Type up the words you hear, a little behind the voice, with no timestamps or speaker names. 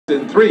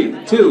In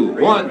 3, 2,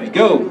 1,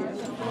 go.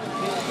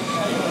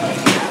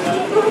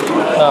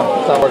 No,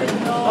 it's not working.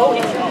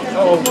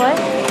 What?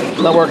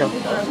 It's not working.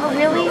 Oh,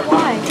 really?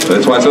 Why?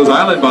 Let's watch those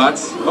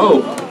Islandbots.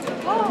 Oh,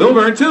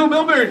 Millburn too,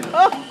 Millburn.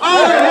 Oh,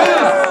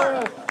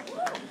 yes!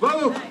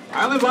 Both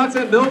Islandbots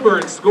at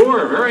Millburn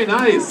score. Very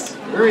nice.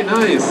 Very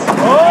nice.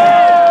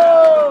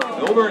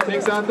 Millburn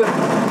takes out the...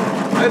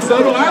 And so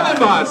do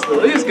Islandbots.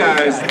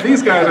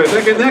 These guys are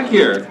neck and neck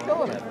here.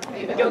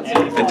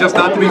 And just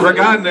not to be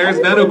forgotten, there's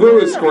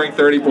NanoGurus scoring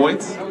 30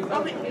 points.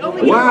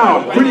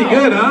 Wow, pretty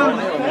good,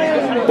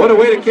 huh? What a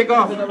way to kick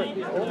off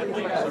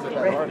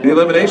the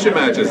elimination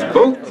matches.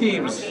 Both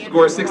teams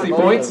score 60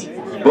 points.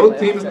 Both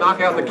teams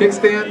knock out the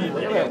kickstand.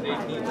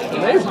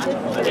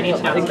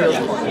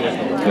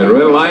 And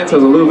Red Alliance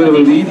has a little bit of a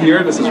lead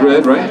here. This is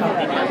red, right?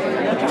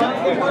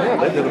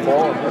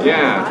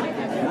 Yeah.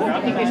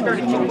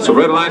 So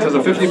Red Alliance has a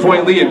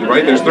 50-point lead,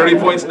 right? There's 30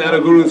 points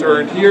NanoGurus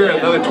earned here, and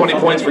another 20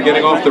 points for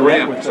getting off the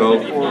ramp. So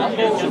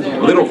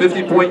a little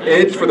 50-point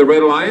edge for the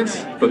Red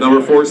Alliance, the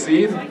number 4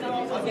 seed.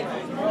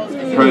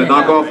 Trying to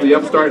knock off the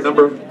upstart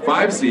number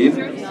 5 seed.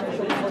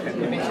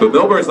 But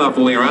Millburn's not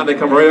fooling around. They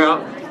come right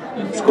out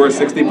and score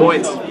 60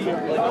 points.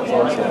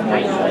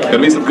 Gonna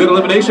be some good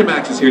elimination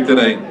matches here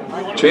today.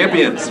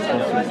 Champions.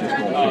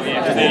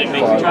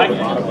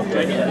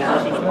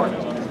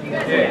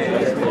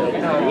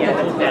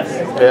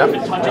 Yeah.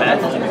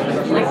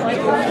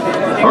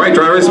 All right,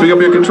 drivers, pick up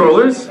your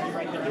controllers.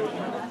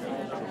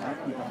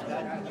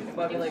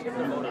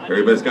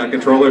 Everybody's got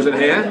controllers in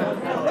hand.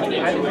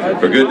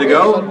 We're good to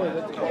go.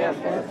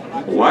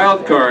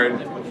 Wild card,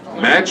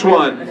 match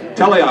 1.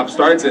 Teleop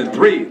starts in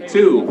 3,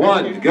 2,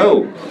 1,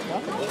 go.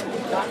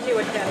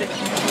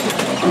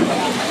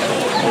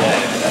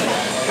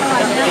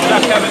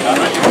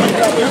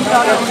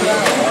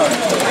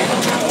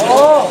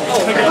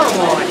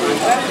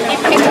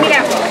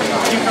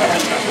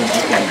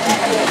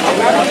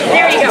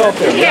 There you go.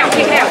 Kick it out,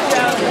 kick it out.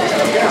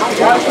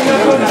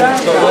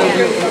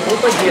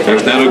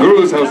 There's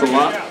NanoGurus has a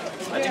lot.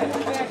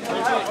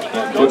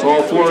 Puts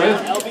all 4 in.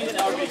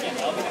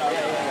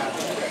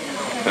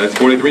 That's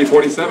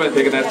 43-47,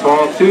 taking that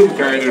tall tube,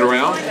 carrying it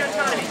around.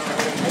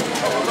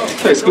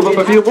 Okay, scoop up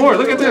a few more.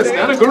 Look at this.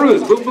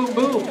 NanoGurus, boom, boom,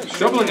 boom.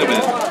 Shoveling them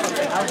in.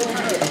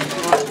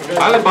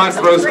 Islandbots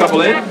throws a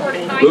couple in.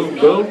 Boom,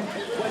 boom.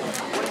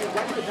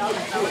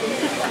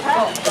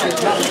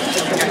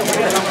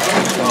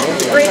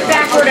 Straight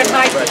backward at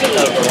high speed.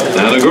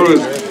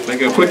 NanoGurus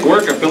making quick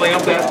work of filling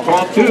up that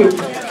tall tube.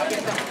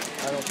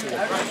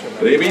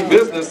 They mean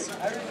business.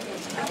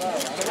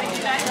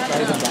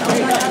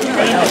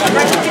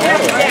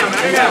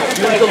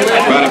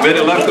 About a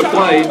minute left to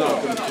play.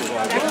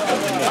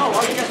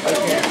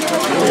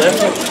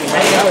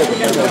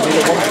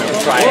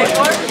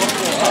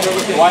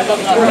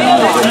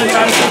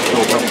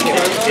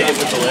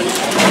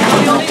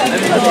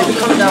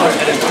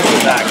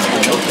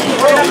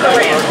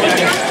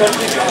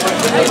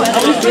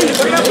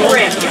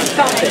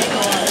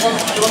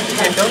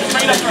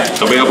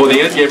 Coming up on the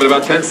end game in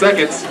about 10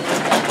 seconds.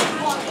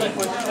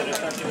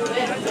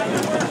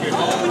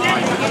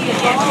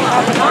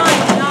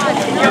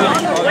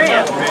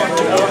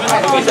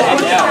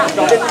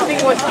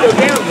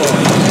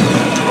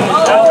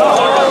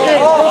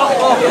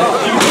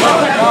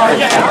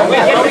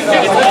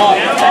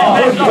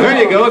 There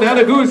you go,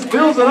 NanoGurus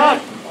fills it up.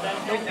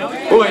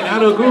 Boy,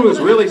 NanoGurus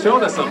really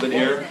showing us something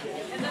here.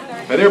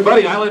 And their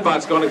buddy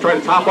Islandbot's going to try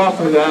to top off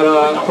with that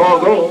tall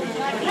goal.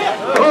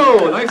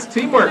 Oh, nice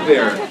teamwork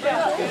there.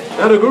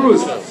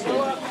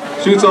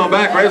 NanoGurus shoots on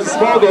back, right as a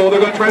small goal. They're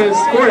going to try to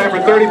score that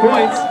for 30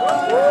 points.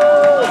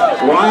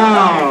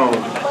 Wow.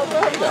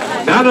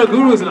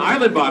 NanoGurus and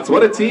Islandbots,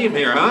 what a team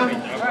here, huh?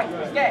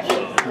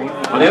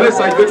 On the other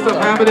side, good stuff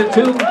happening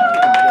too.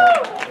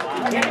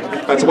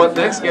 That's what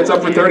next gets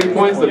up for 30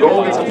 points. The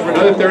goal gets up for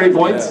another 30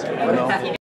 points.